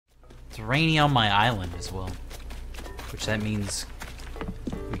It's rainy on my island as well. Which that means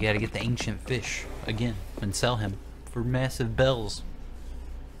we gotta get the ancient fish again and sell him for massive bells.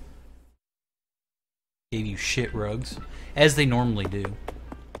 Gave you shit rugs, as they normally do.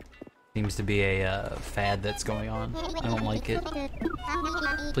 Seems to be a fad that's going on. I don't like it.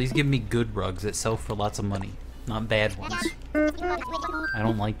 Please give me good rugs that sell for lots of money, not bad ones. I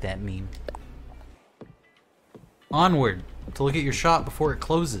don't like that meme. Onward, to look at your shop before it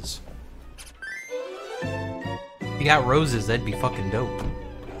closes. If you got roses, that'd be fucking dope.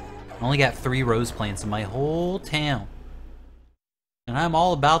 I only got 3 rose plants in my whole town. And I'm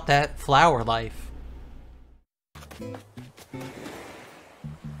all about that flower life.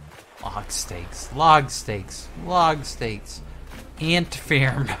 Log steaks, log steaks, log steaks. Ant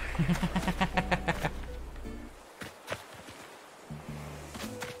farm.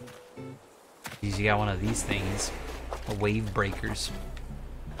 Jeez, you got one of these things. A wave breakers.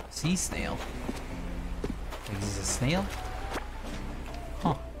 Sea snail. Is this a snail?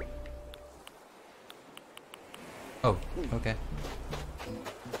 Huh. Oh, okay.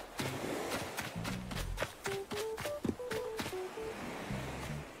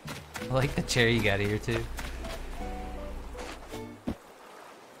 I like the chair you got here too.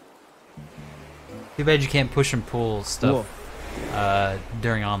 Too bad you can't push and pull stuff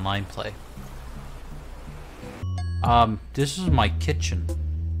during online play. This is my kitchen.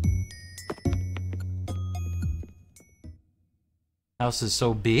 House is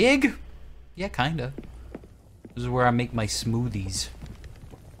so big? Yeah, kinda. This is where I make my smoothies.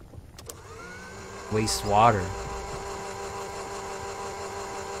 Waste water.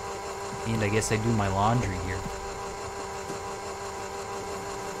 And I guess I do my laundry here.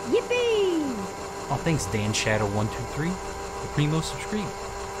 Yippee! Oh, thanks, Dan Shadow123. The primo subscribe.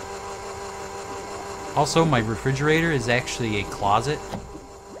 Also, my refrigerator is actually a closet.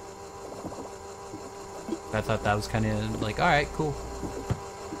 I thought that was kind of like, alright, cool.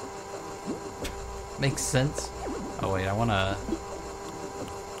 Makes sense. Oh, wait, I want to...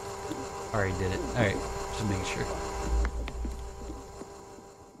 Already did it. Alright, just making sure.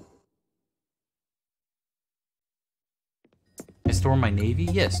 I store my navy?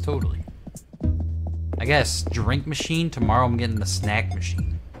 Yes, totally. I guess drink machine. Tomorrow I'm getting the snack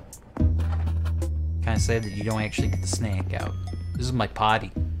machine. Kind of sad that you don't actually get the snack out. This is my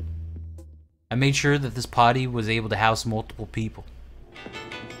potty. I made sure that this potty was able to house multiple people.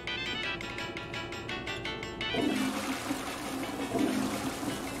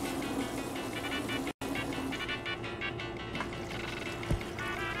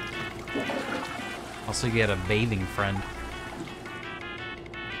 Also get a bathing friend.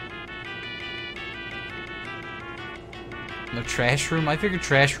 No trash room? I figured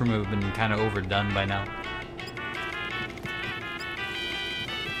trash room would have been kind of overdone by now.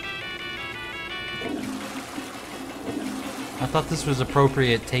 I thought this was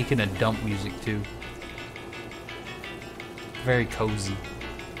appropriate taking a dump music too. Very cozy.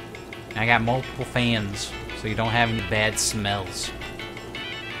 And I got multiple fans, so you don't have any bad smells.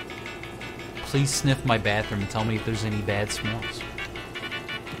 Please sniff my bathroom and tell me if there's any bad smells.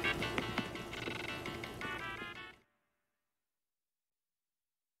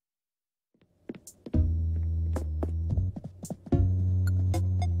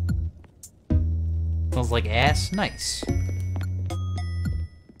 Smells like ass? Nice.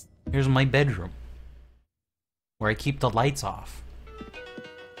 Here's my bedroom, where I keep the lights off.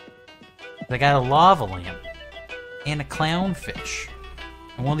 I got a lava lamp, and a clownfish,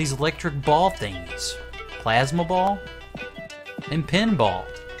 and one of these electric ball thingies. Plasma ball, and pinball.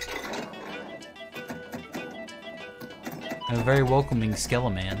 And a very welcoming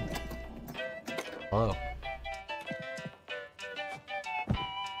Skeleman. Hello.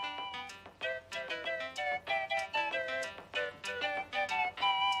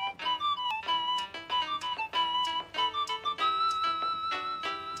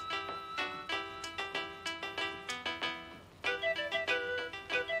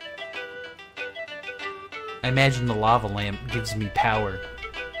 I imagine the lava lamp gives me power.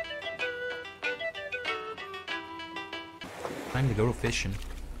 Time to go fishing.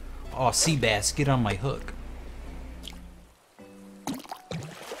 Oh, sea bass, get on my hook.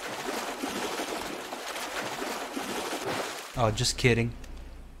 Oh, just kidding.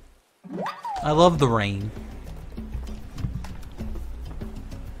 I love the rain.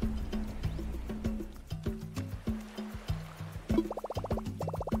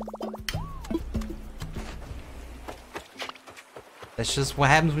 That's just what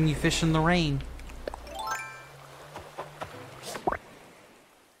happens when you fish in the rain.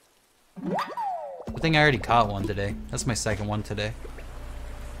 I think I already caught one today. That's my second one today.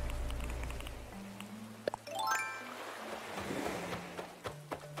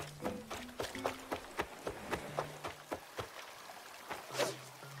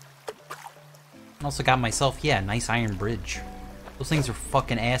 Also got myself, yeah, a nice iron bridge. Those things are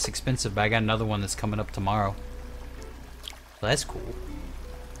fucking ass expensive, but I got another one that's coming up tomorrow. So that's cool.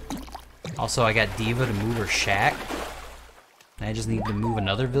 Also, I got Diva to move her shack. And I just need to move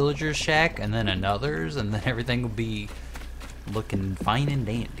another villager's shack, and then another's, and then everything will be looking fine and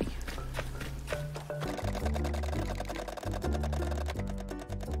dandy.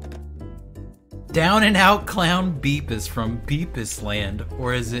 Down and Out Clown Beep is from Beepus Land,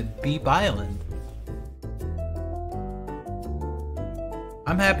 or is it Beep Island?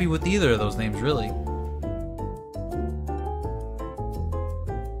 I'm happy with either of those names, really.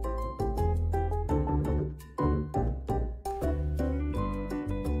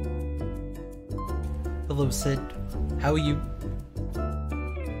 Hello, Sid. How are you?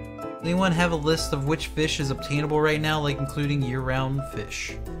 Anyone have a list of which fish is obtainable right now, like including year-round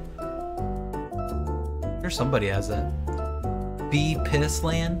fish? Sure, somebody has that. Bee Piss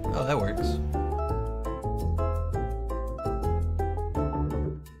Land? Oh, that works.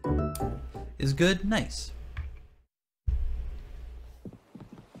 Is good? Nice.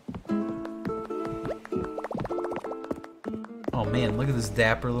 Oh man, look at this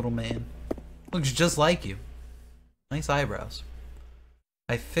dapper little man. Looks just like you. Nice eyebrows.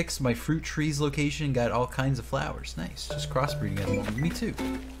 I fixed my fruit tree's location and got all kinds of flowers. Nice. Just crossbreeding at the moment. Me too.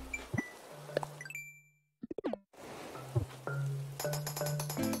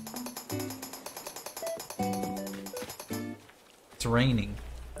 It's raining.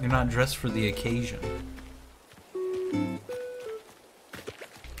 You're not dressed for the occasion.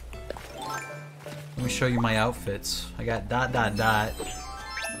 Let me show you my outfits. I got ...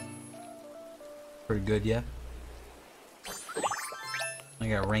 Pretty good, yeah? I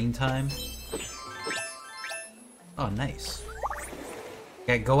got rain time. Oh, nice.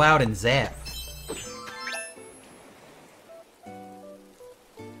 I got go out and zap.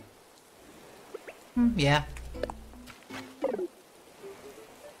 Yeah.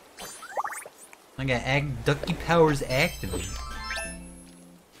 I got Ducky Powers activate.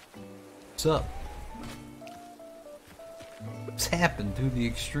 What's up? What's happened to the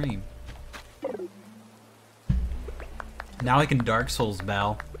extreme? Now I can Dark Souls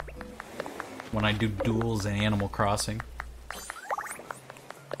bow when I do duels in Animal Crossing.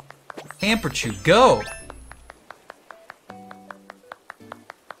 Hamper Chew, go!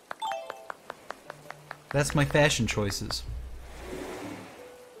 That's my fashion choices.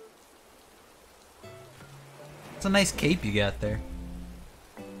 It's a nice cape you got there.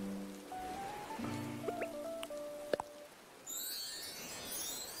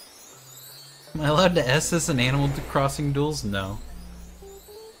 Am I allowed to SS in Animal Crossing duels? No.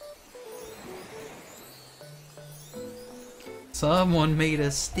 Someone made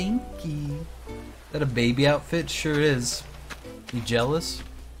a stinky. Is that a baby outfit? Sure is. You jealous?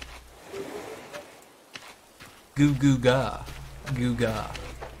 Goo goo ga. Goo ga.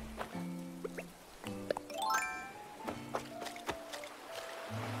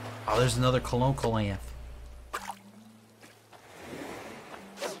 Oh, there's another colloquial anthem.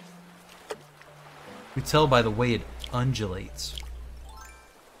 You tell by the way it undulates.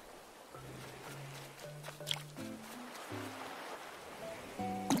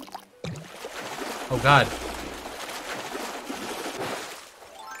 Oh god.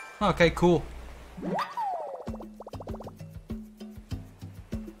 Okay, cool.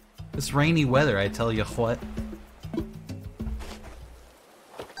 This rainy weather, I tell you what.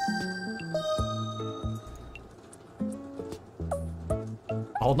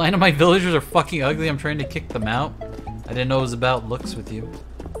 All 9 of my villagers are fucking ugly. I'm trying to kick them out. I didn't know it was about looks with you.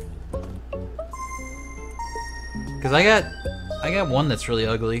 Cause I got one that's really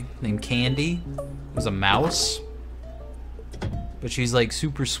ugly named Candy. It was a mouse. But she's like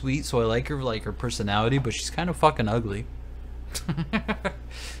super sweet, so I like her personality, but she's kind of fucking ugly.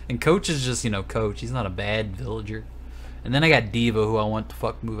 And Coach is just, you know, Coach. He's not a bad villager. And then I got Diva, who I want to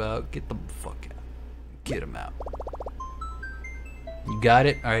fuck move out. Get the fuck out. Get him out. You got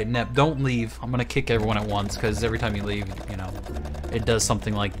it? Alright, Nep, don't leave. I'm gonna kick everyone at once, because every time you leave, you know, it does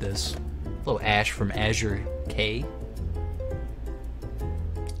something like this. Little Ash from Azure K.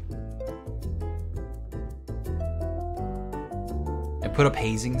 I put up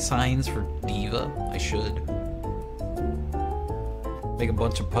hazing signs for Diva. I should. Make a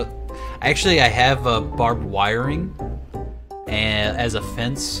bunch of Actually, I have barbed wiring and as a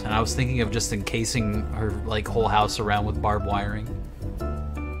fence, and I was thinking of just encasing her like whole house around with barbed wiring.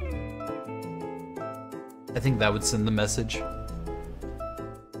 I think that would send the message.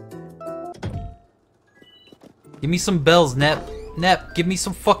 Give me some bells, Nep. Nep, give me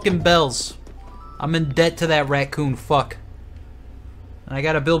some fucking bells. I'm in debt to that raccoon, fuck. And I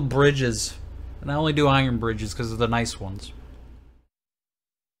gotta build bridges. And I only do iron bridges because of the nice ones.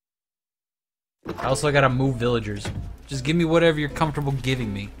 I also gotta move villagers. Just give me whatever you're comfortable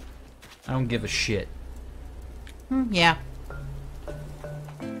giving me. I don't give a shit. Yeah.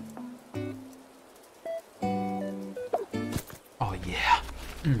 Oh yeah.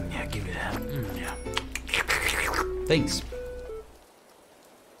 Yeah, give me that. Yeah. Thanks.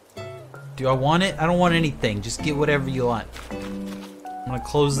 Do I want it? I don't want anything. Just get whatever you want. I'm gonna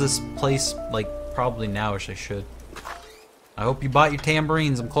close this place, like, probably nowish I should. I hope you bought your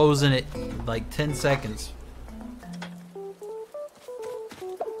tambourines. I'm closing it in, like, 10 seconds.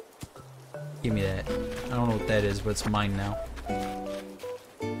 Give me that. I don't know what that is, but it's mine now.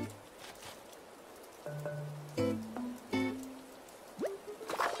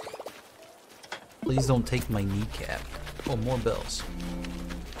 Please don't take my kneecap. Oh, more bells.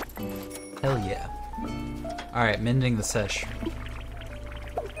 Hell yeah. Alright, mending the sesh.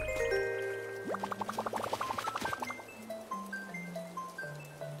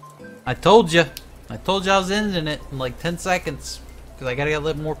 I told you I was ending it in like 10 seconds. Because I gotta get a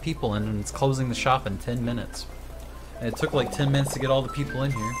little more people in, and it's closing the shop in 10 minutes. And it took like 10 minutes to get all the people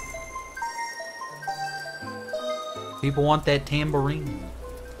in here. People want that tambourine.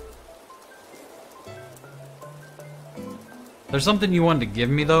 There's something you wanted to give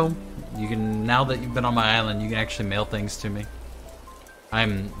me though. You can, now that you've been on my island, you can actually mail things to me.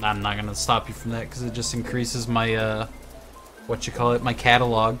 I'm not gonna stop you from that because it just increases my what you call it, my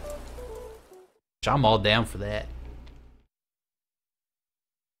catalog. Which I'm all down for that.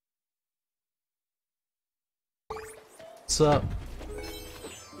 What's up?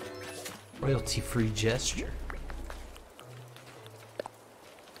 Royalty-free gesture.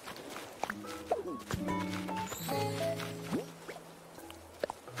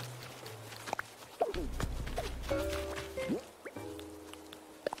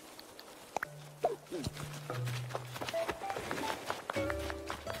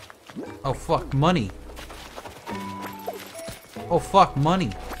 Oh fuck, money. Oh fuck,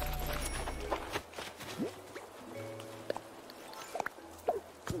 money.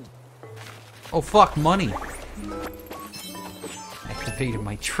 Oh fuck, money. Activated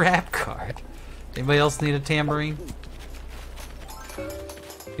my trap card. Anybody else need a tambourine?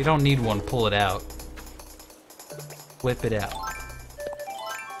 If you don't need one, pull it out. Whip it out.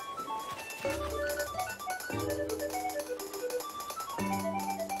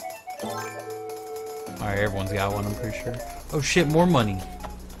 Alright, everyone's got one, I'm pretty sure. Oh shit, more money.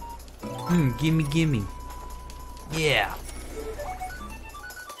 Gimme, gimme. Yeah.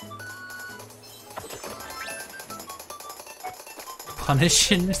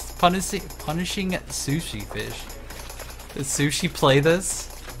 Punishing sushi fish. Does sushi play this?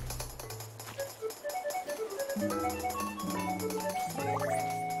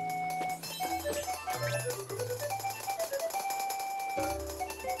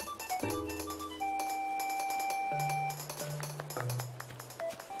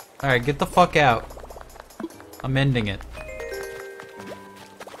 Alright, get the fuck out. I'm ending it.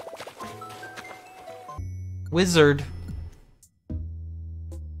 Wizard.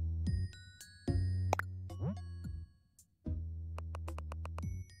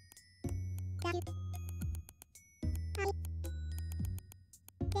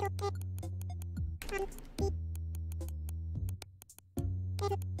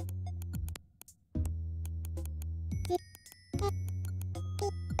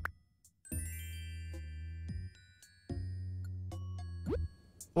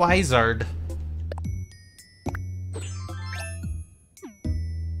 Wizard.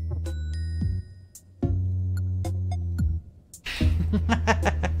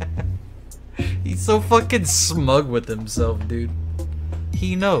 He's so fucking smug with himself, dude.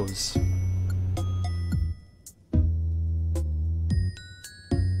 He knows.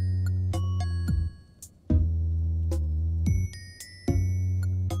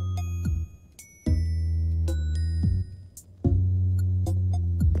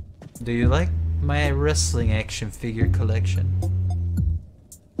 Do you like my wrestling action figure collection?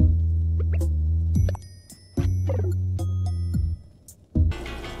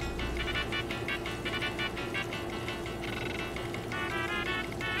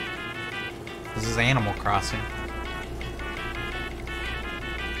 This is Animal Crossing.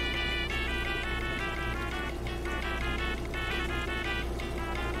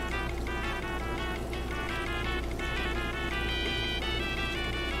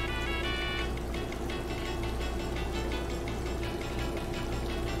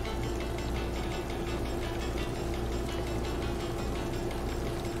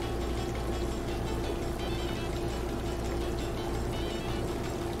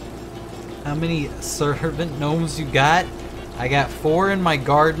 How many servant gnomes you got? I got 4 in my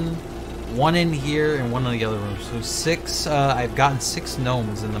garden, 1 in here, and 1 in the other room. So 6, I've gotten 6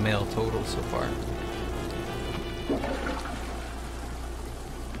 gnomes in the mail total so far.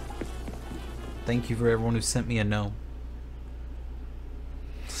 Thank you for everyone who sent me a gnome.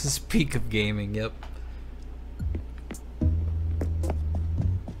 This is peak of gaming, yep.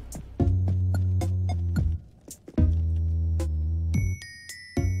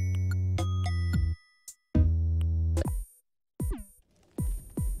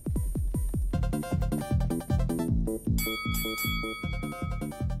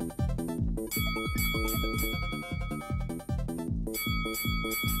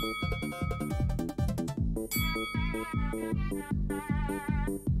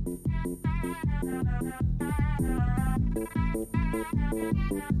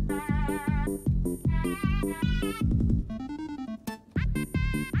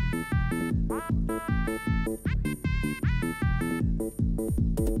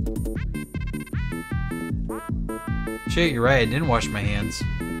 Shit, you're right, I didn't wash my hands.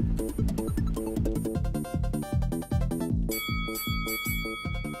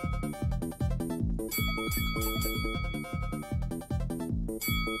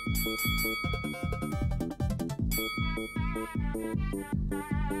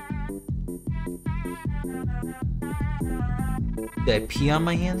 Did I pee on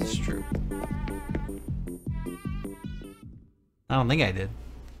my hands? It's true. I don't think I did.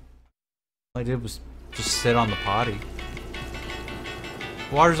 All I did was just sit on the potty.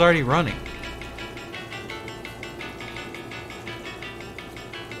 Water's already running.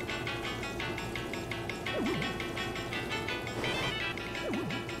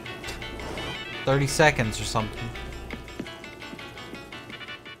 "30 seconds or something."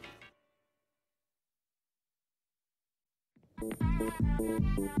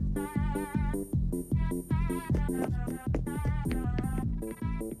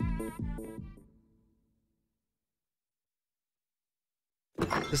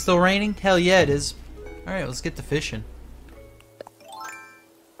 Is it still raining? Hell yeah, it is. Alright, let's get to fishing.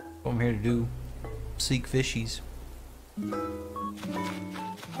 What I'm here to do. Seek fishies.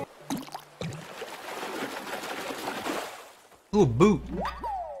 Ooh, a boot.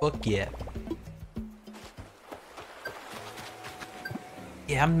 Fuck yeah.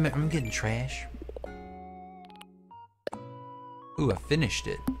 Yeah, I'm getting trash. Ooh, I finished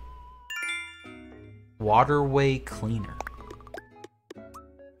it. Waterway cleaner.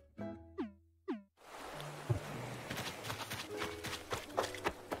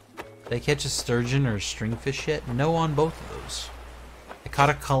 Did I catch a sturgeon or a stringfish yet? No on both of those. I caught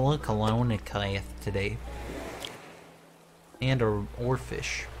a colonicleth today. And a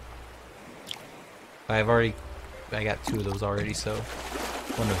oarfish. I got 2 of those already, so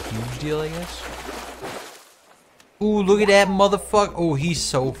wasn't a huge deal, I guess. Ooh, look at that motherfucker. Oh, he's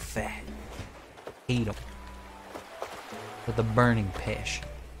so fat. Hate him. With a burning passion.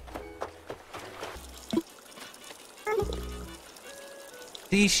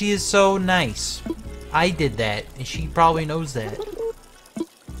 See, she is so nice. I did that, and she probably knows that.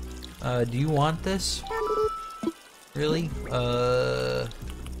 Do you want this? Really?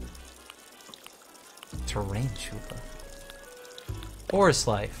 Tarantula. Forest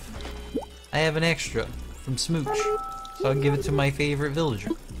life. I have an extra from Smooch, so I'll give it to my favorite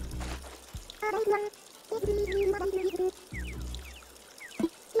villager.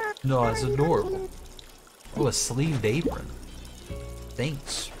 No, it's adorable. Oh, a sleeved apron.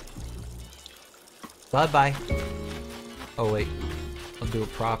 Thanks. Bye-bye. Oh, wait. I'll do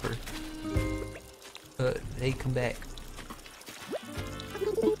it proper. Hey, come back.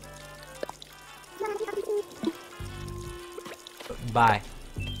 Bye.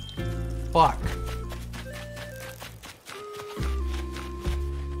 Fuck.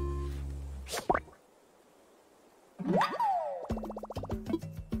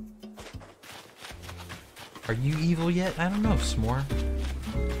 Are you evil yet? I don't know, S'more.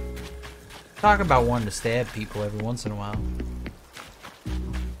 Talk about wanting to stab people every once in a while.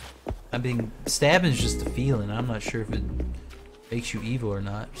 I mean, stabbing's just a feeling. I'm not sure if it makes you evil or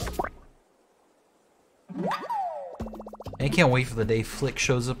not. I can't wait for the day Flick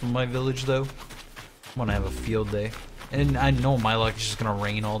shows up in my village, though. I'm gonna have a field day. And I know my luck is just gonna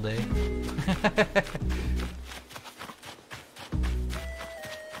rain all day.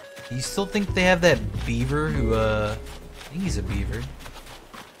 You still think they have that beaver who, I think he's a beaver,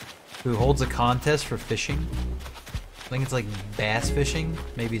 who holds a contest for fishing? I think it's like bass fishing.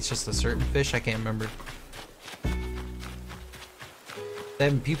 Maybe it's just a certain fish, I can't remember.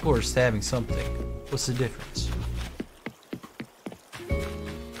 Stabbing people or stabbing something? What's the difference?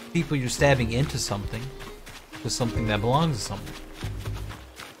 people you're stabbing into something, to something that belongs to someone.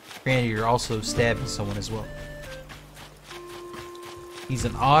 Granted, you're also stabbing someone as well. He's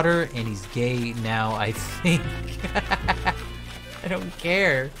an otter and he's gay now, I think. I don't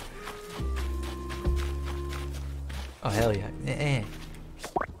care. Oh, hell yeah.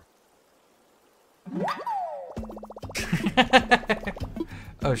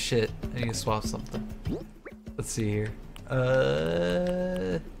 Oh shit, I need to swap something. Let's see here.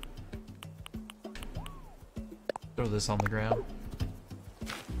 Throw this on the ground.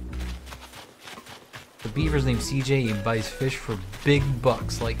 The beaver's named CJ. He buys fish for big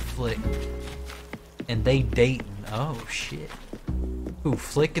bucks like Flick. And they dating. Oh shit. Who,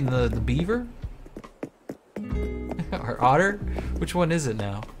 Flick and the beaver? Or otter? Which one is it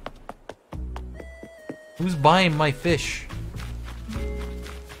now? Who's buying my fish?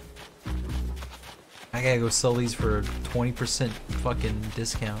 I gotta go sell these for a 20% fucking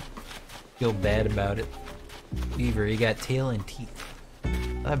discount. Feel bad about it. Beaver, he got tail and teeth.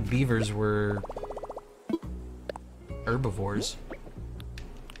 I thought beavers were herbivores.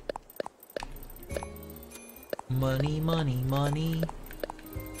 Money, money, money.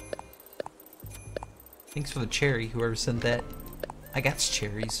 Thanks for the cherry, whoever sent that. I got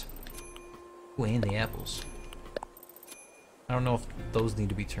cherries. Ooh, and the apples. I don't know if those need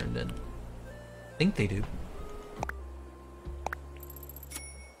to be turned in. I think they do.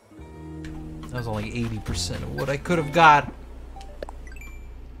 That was only 80% of what I could have got.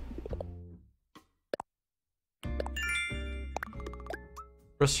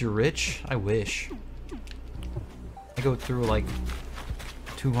 Russ, you're rich? I wish. I go through like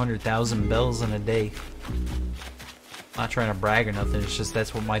 200,000 bells in a day. Not trying to brag or nothing, it's just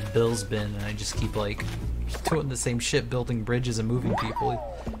that's what my bill's been, and I just keep like doing the same shit, building bridges and moving people.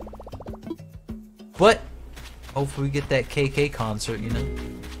 But hopefully we get that KK concert, you know?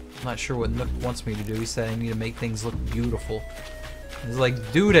 I'm not sure what Nook wants me to do. He said I need to make things look beautiful. He's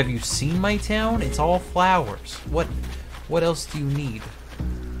like, dude, have you seen my town? It's all flowers. What else do you need?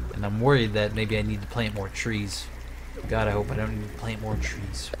 And I'm worried that maybe I need to plant more trees. God, I hope I don't need to plant more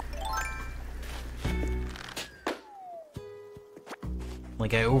trees.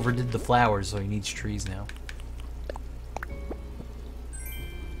 Like I overdid the flowers, so he needs trees now.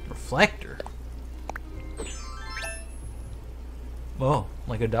 Reflector? Oh,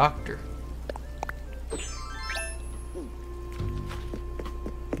 like a doctor.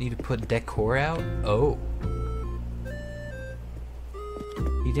 Need to put decor out? Oh.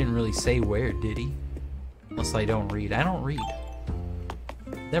 He didn't really say where, did he? Unless I don't read. I don't read.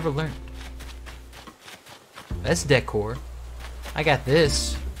 Never learned. That's decor. I got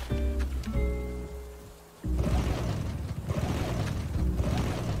this.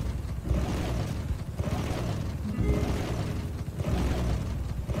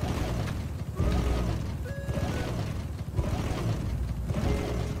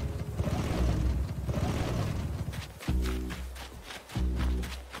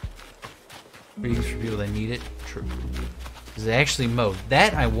 Reuse for people that need it. True. Is it actually mowed?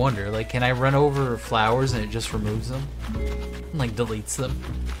 That I wonder. Like, can I run over flowers and it just removes them? Like, deletes them?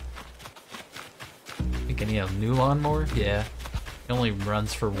 Think I need a new lawnmower? Yeah. It only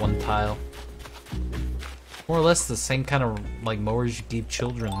runs for one tile. More or less the same kind of, like, mowers you gave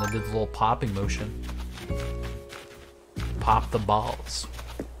children that did the little popping motion. Pop the balls.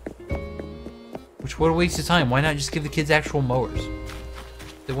 Which, what a waste of time. Why not just give the kids actual mowers?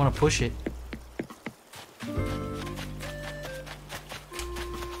 If they want to push it.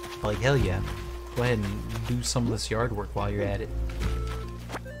 Like, hell yeah. Go ahead and do some of this yard work while you're at it.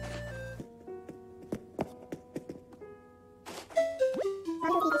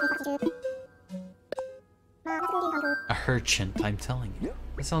 A urchin, I'm telling you.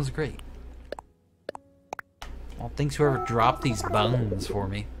 That sounds great. Well, thanks whoever dropped these bones for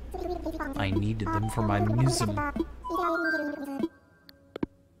me. I needed them for my museum. I'm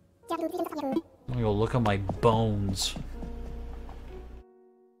gonna go look at my bones.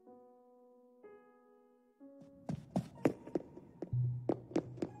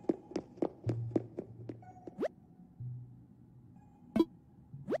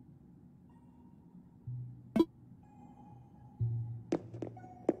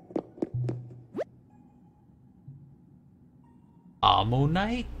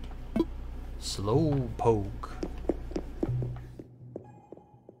 Ammonite? Slow poke.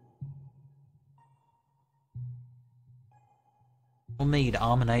 What made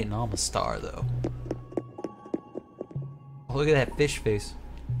Ammonite and Amistar though? Oh, look at that fish face.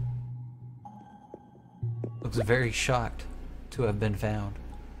 Looks very shocked to have been found.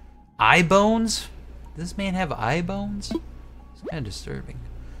 Eye bones? Does this man have eye bones? It's kind of disturbing.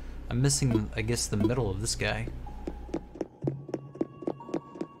 I'm missing, I guess, the middle of this guy.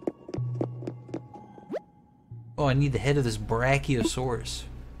 Oh, I need the head of this Brachiosaurus.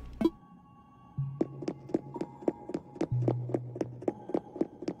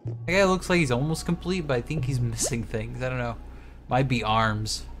 That guy looks like he's almost complete, but I think he's missing things. I don't know. Might be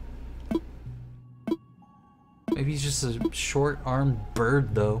arms. Maybe he's just a short-armed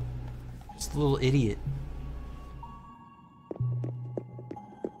bird, though. Just a little idiot.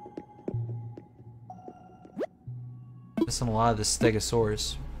 Missing a lot of this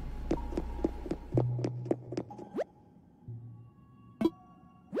Stegosaurus.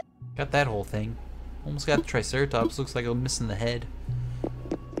 Got that whole thing. Almost got the Triceratops. Looks like I'm missing the head.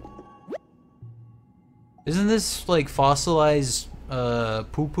 Isn't this like fossilized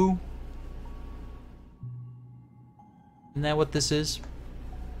poo-poo? Isn't that what this is?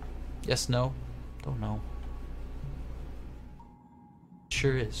 Yes, no? Don't know.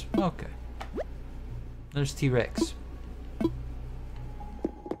 Sure is. Okay. There's T-Rex.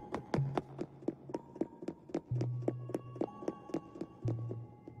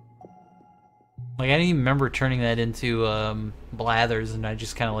 Like, I didn't even remember turning that into Blathers, and I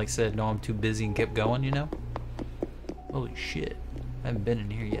just kind of like said, no, I'm too busy, and kept going, you know? Holy shit. I haven't been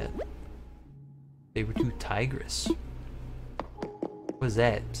in here yet. Saber-tooth tigress. What is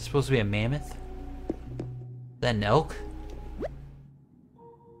that? Is it supposed to be a mammoth? Is that an elk?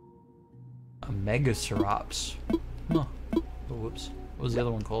 A Megacerops. Huh. Oh, whoops. What was the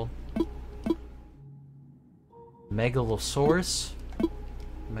other one called? Megalosaurus?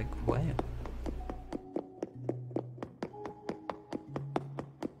 Wow.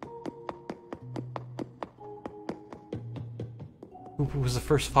 Who was the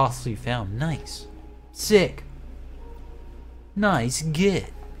first fossil you found? Nice. Sick. Nice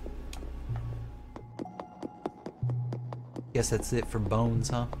get. Guess that's it for bones,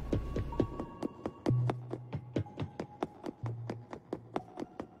 huh?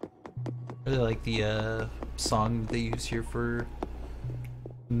 I really like the song they use here for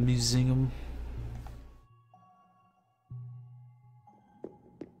museum.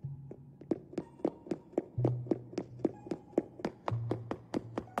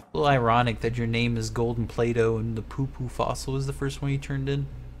 A little ironic that your name is Golden Play-Doh and the poo-poo fossil is the first one you turned in.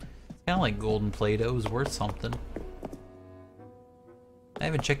 It's kind of like Golden Play-Doh is worth something. I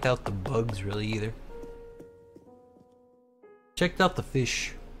haven't checked out the bugs really either. Checked out the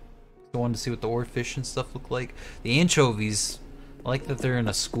fish. I wanted to see what the oarfish and stuff look like. The anchovies, I like that they're in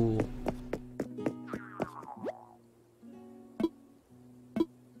a school.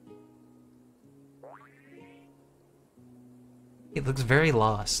 It looks very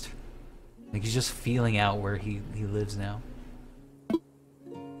lost. Like he's just feeling out where he lives now.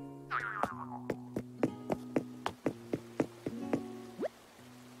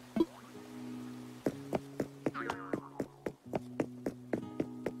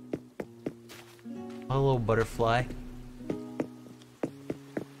 Hello, butterfly.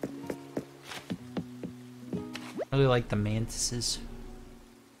 I really like the mantises.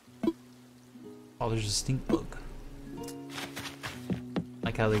 Oh, there's a stink bug.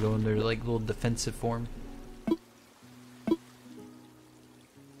 Like how they go in their like little defensive form. There's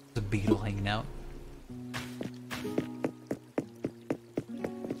a beetle hanging out.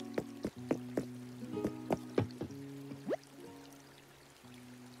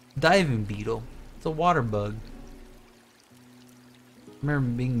 Diving beetle. It's a water bug. I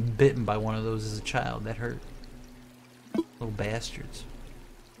remember being bitten by one of those as a child. That hurt. Little bastards.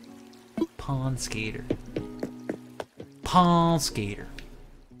 Pond skater. Pond skater.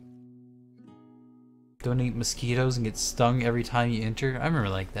 Don't eat mosquitoes and get stung every time you enter. I remember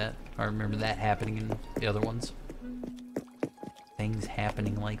like that. I remember that happening in the other ones. Things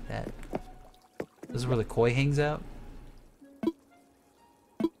happening like that. This is where the koi hangs out.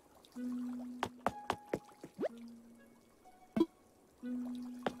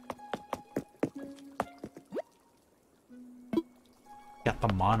 Got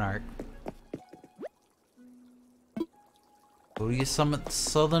the monarch. Go to your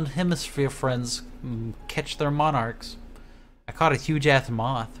southern hemisphere friends, catch their monarchs. I caught a huge ass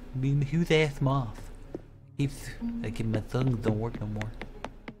moth. Huge ass moth. Like my tongue don't work no more.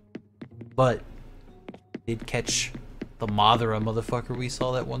 But did catch the Mothra motherfucker we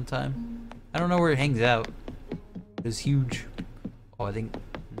saw that one time. I don't know where it hangs out. It was huge. Oh, I think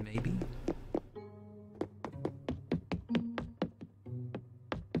maybe.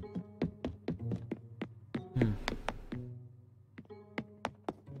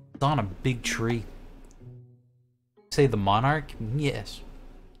 It's on a big tree. Say the monarch? Yes.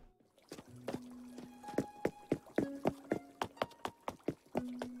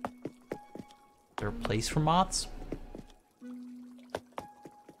 place for moths?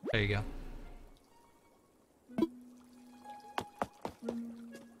 There you go.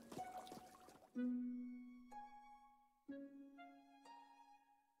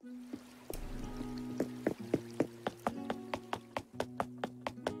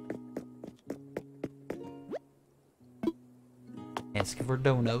 Asking for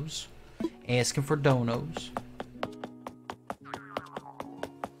donos. Asking for donos.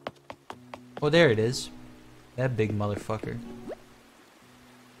 Oh, there it is. That big motherfucker.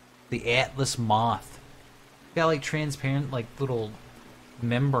 The Atlas moth. Got like transparent, like little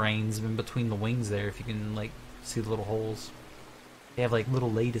membranes in between the wings there. If you can like see the little holes. They have like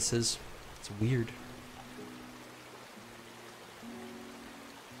little lattices. It's weird.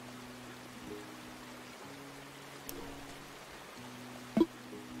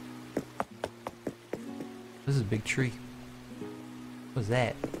 This is a big tree. What's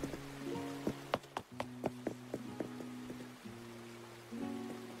that?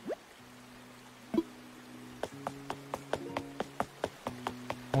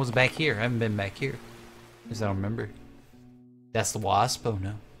 What was back here? I haven't been back here. Because I don't remember. That's the wasp? Oh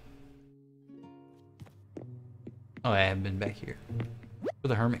no. Oh, I haven't been back here. Where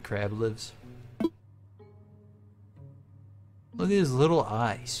the hermit crab lives. Look at his little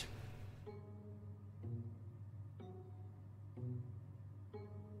eyes.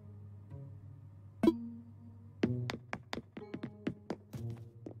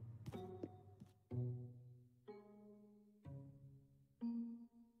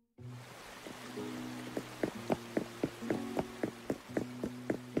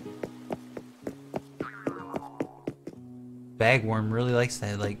 Bagworm really likes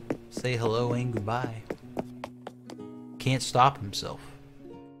that, like, say hello and goodbye. Can't stop himself.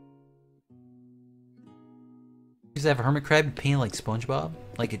 Used to have a hermit crab painted like SpongeBob,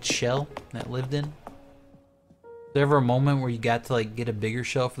 like its shell that lived in. Was there ever a moment where you got to like get a bigger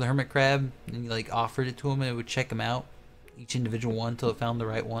shell for the hermit crab and you like offered it to him and it would check him out, each individual one until it found the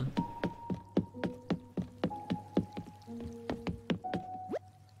right one?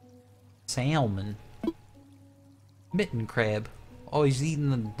 Salmon. Mitten crab. Oh, he's eating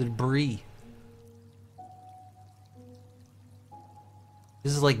the debris.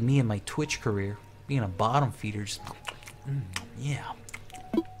 This is like me in my Twitch career. Being a bottom feeder. Just, yeah.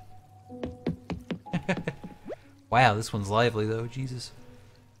 Wow, this one's lively though. Jesus.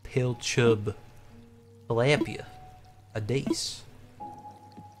 Pale chub. Tilapia. A dace.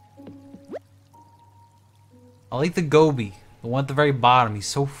 I like the goby. The one at the very bottom. He's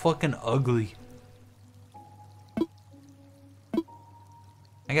so fucking ugly.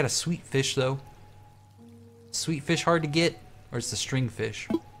 I got a sweet fish though. Sweet fish hard to get, or it's the string fish?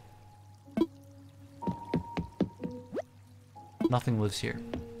 Nothing lives here.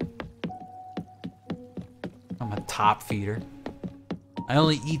 I'm a top feeder. I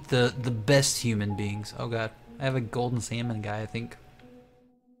only eat the best human beings. Oh god, I have a golden salmon guy. I think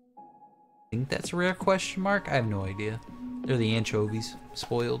that's a rare question mark. I have no idea. They're the anchovies,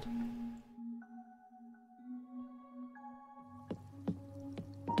 spoiled.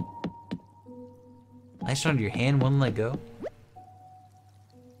 Nice under your hand, wouldn't let go.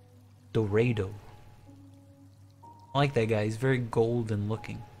 Dorado. I like that guy, he's very golden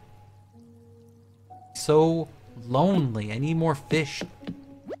looking. So lonely, I need more fish.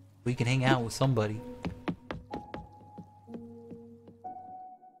 We can hang out with somebody.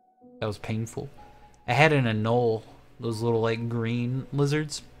 That was painful. I had in a knoll, those little like green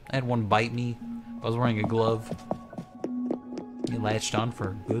lizards. I had one bite me. I was wearing a glove. He latched on for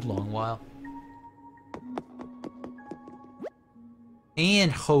a good long while.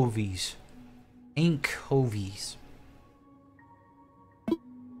 Anchovies. Anchovies.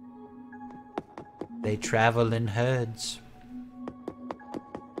 They travel in herds.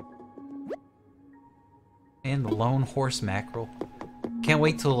 And the lone horse mackerel. Can't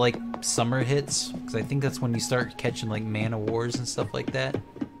wait till like summer hits, because I think that's when you start catching like man-o-wars and stuff like that.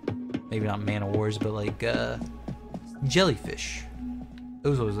 Maybe not man-o-wars, but like jellyfish.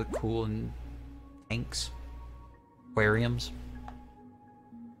 Those always look cool in tanks, aquariums.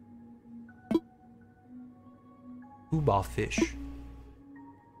 Football fish.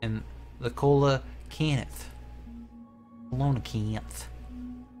 And the cola caneth. Kelowna caneth.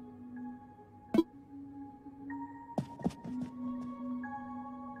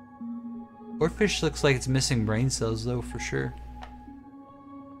 Oarfish looks like it's missing brain cells though, for sure.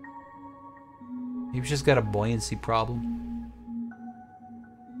 Maybe it's just got a buoyancy problem.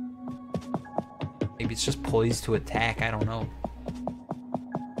 Maybe it's just poised to attack, I don't know.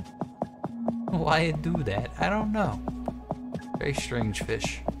 Why it do that? I don't know. Very strange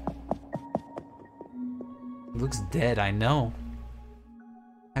fish. looks dead, I know.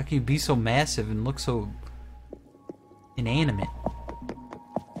 How can you be so massive and look so inanimate?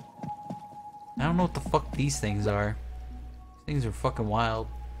 I don't know what the fuck these things are. These things are fucking wild.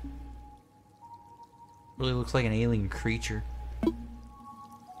 Really looks like an alien creature.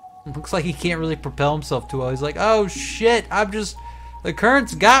 It looks like he can't really propel himself too well. He's like, oh shit, the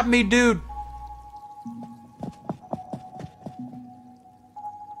current's got me, dude.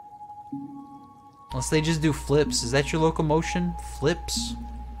 Unless they just do flips. Is that your locomotion? Flips?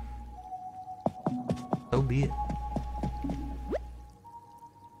 So be it.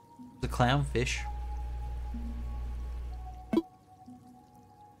 The clownfish.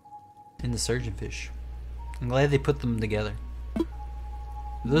 And the surgeonfish. I'm glad they put them together. Do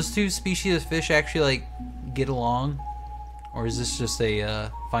those two species of fish actually, like, get along? Or is this just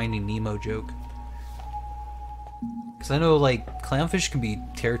a Finding Nemo joke? Because I know, like, clownfish can be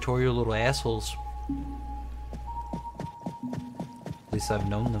territorial little assholes. At least I've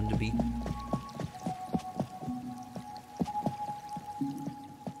known them to be.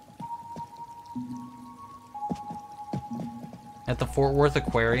 At the Fort Worth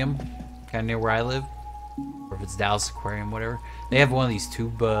Aquarium, kind of near where I live, or if it's Dallas Aquarium, whatever, they have one of these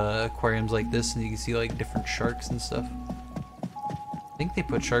tube aquariums like this, and you can see like different sharks and stuff. I think they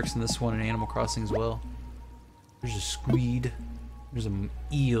put sharks in this one in Animal Crossing as well. There's a squid. There's an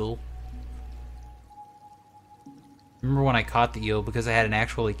eel. Remember when I caught the eel, because I had an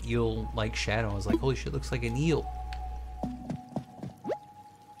actual like eel-like shadow, I was like, holy shit, looks like an eel.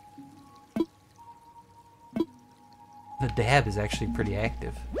 The dab is actually pretty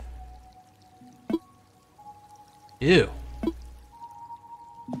active. Ew.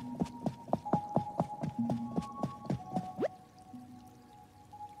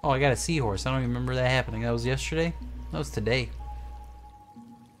 Oh, I got a seahorse. I don't even remember that happening. That was yesterday? That was today.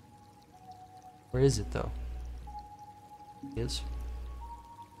 Where is it, though? It is.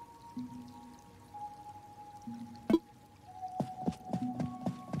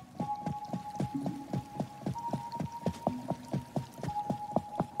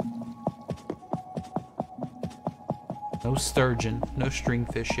 No sturgeon, no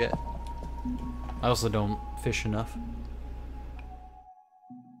stringfish yet. I also don't fish enough.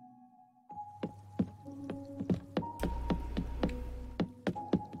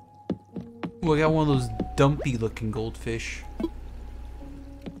 Ooh, I got one of those dumpy looking goldfish.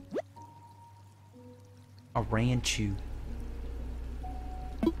 A ranchu.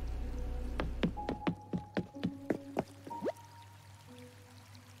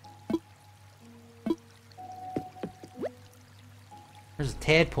 There's a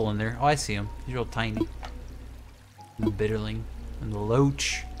tadpole in there. Oh, I see him. He's real tiny. And the bitterling. And the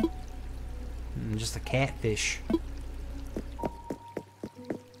loach. And just a catfish.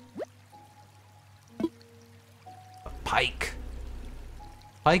 A pike.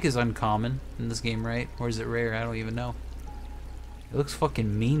 Pike is uncommon in this game, right? Or is it rare? I don't even know. It looks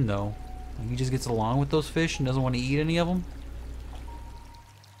fucking mean, though. Like, he just gets along with those fish and doesn't want to eat any of them.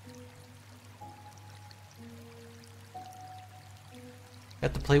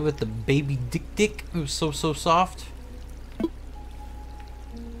 Got to play with the baby dick. It was so soft.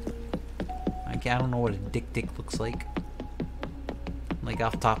 I don't know what a dick looks like. Like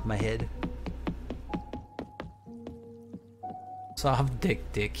off the top of my head. Soft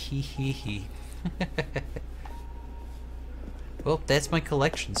dick. Hee hee hee. Well, that's my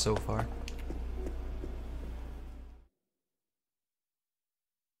collection so far.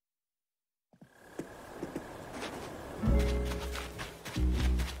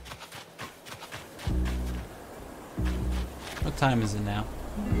 What time is it now?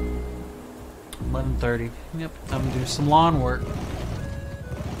 11:30. Yep, time to do some lawn work.